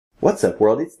What's up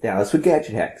world, it's Dallas with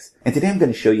Gadget Hacks, and today I'm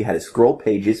going to show you how to scroll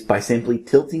pages by simply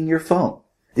tilting your phone.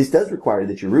 This does require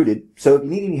that you're rooted, so if you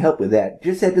need any help with that,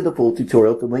 just head to the full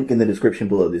tutorial at the link in the description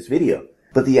below this video.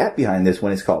 But the app behind this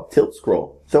one is called Tilt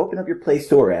Scroll, so open up your Play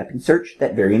Store app and search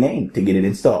that very name to get it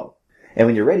installed. And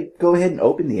when you're ready, go ahead and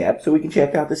open the app so we can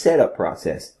check out the setup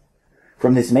process.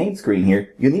 From this main screen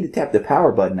here, you'll need to tap the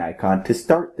power button icon to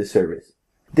start the service.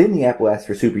 Then the app will ask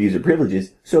for super user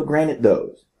privileges, so grant it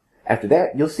those. After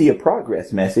that, you'll see a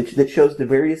progress message that shows the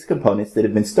various components that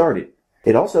have been started.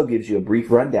 It also gives you a brief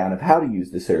rundown of how to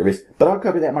use the service, but I'll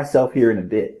cover that myself here in a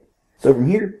bit. So from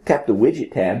here, tap the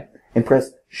Widget tab and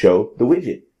press Show the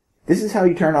Widget. This is how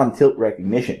you turn on tilt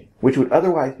recognition, which would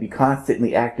otherwise be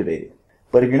constantly activated.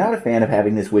 But if you're not a fan of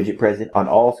having this widget present on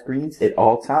all screens at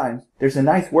all times, there's a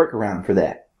nice workaround for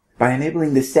that. By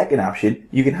enabling this second option,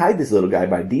 you can hide this little guy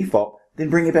by default, then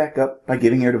bring it back up by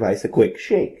giving your device a quick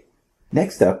shake.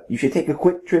 Next up, you should take a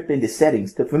quick trip into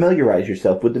settings to familiarize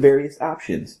yourself with the various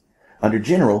options. Under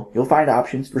General, you'll find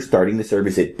options for starting the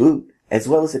service at boot, as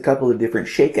well as a couple of different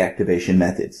shake activation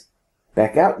methods.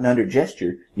 Back out and under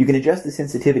Gesture, you can adjust the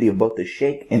sensitivity of both the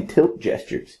shake and tilt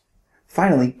gestures.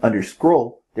 Finally, under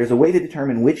Scroll, there's a way to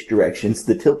determine which directions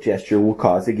the tilt gesture will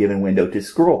cause a given window to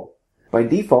scroll. By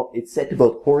default, it's set to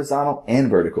both horizontal and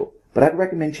vertical, but I'd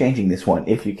recommend changing this one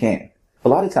if you can. A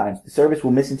lot of times, the service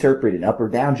will misinterpret an up or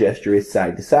down gesture as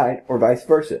side to side, or vice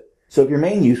versa. So if your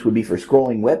main use would be for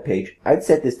scrolling web page, I'd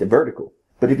set this to vertical.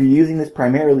 But if you're using this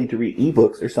primarily to read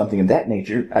ebooks or something of that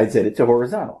nature, I'd set it to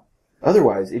horizontal.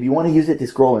 Otherwise, if you want to use it to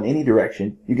scroll in any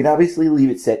direction, you can obviously leave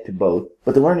it set to both,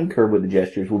 but the learning curve with the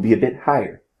gestures will be a bit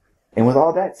higher. And with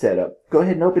all that set up, go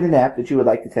ahead and open an app that you would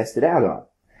like to test it out on.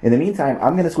 In the meantime,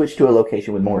 I'm going to switch to a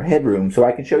location with more headroom so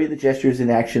I can show you the gestures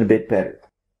in action a bit better.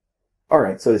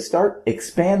 Alright, so to start,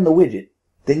 expand the widget,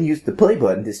 then use the play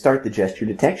button to start the gesture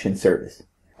detection service.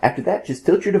 After that, just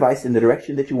tilt your device in the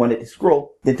direction that you want it to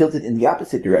scroll, then tilt it in the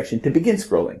opposite direction to begin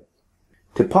scrolling.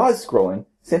 To pause scrolling,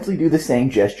 simply do the same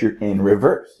gesture in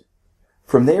reverse.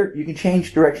 From there, you can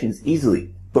change directions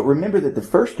easily, but remember that the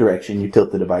first direction you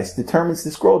tilt the device determines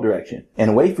the scroll direction, and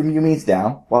away from you means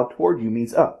down, while toward you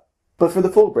means up. But for the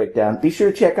full breakdown, be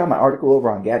sure to check out my article over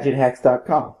on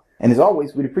GadgetHacks.com. And as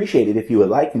always, we'd appreciate it if you would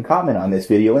like and comment on this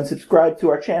video and subscribe to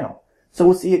our channel. So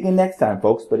we'll see you again next time,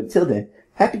 folks, but until then,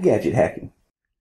 happy gadget hacking.